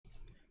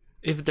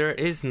If there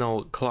is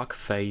no clock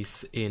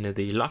face in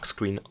the lock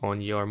screen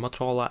on your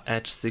Motorola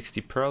Edge 60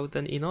 Pro,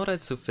 then in order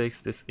to fix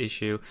this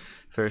issue,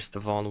 first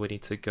of all we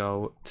need to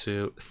go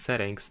to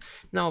settings.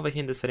 Now over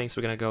here in the settings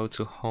we're gonna go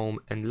to home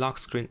and lock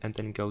screen and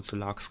then go to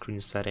lock screen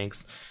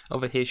settings.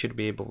 Over here you should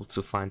be able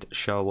to find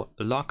show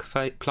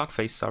clock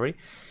face,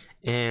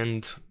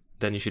 and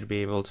then you should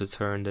be able to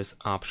turn this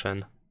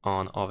option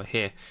on over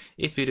here.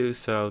 If you do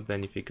so,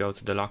 then if you go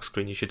to the lock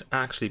screen you should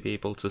actually be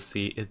able to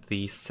see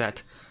the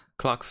set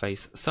clock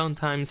face.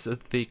 Sometimes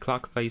the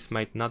clock face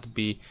might not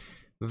be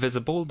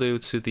visible due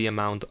to the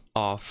amount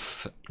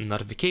of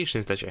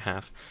notifications that you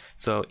have.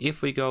 So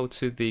if we go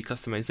to the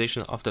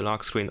customization of the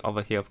lock screen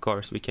over here, of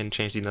course we can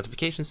change the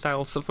notification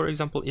style. So for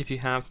example, if you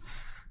have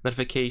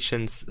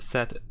notifications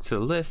set to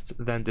list,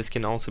 then this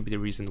can also be the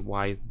reason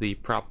why the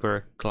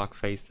proper clock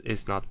face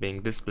is not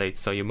being displayed.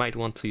 So you might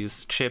want to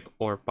use chip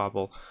or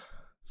bubble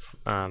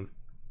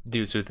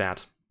due to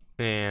that.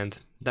 And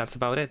that's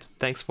about it.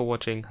 Thanks for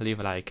watching, leave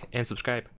a like and subscribe.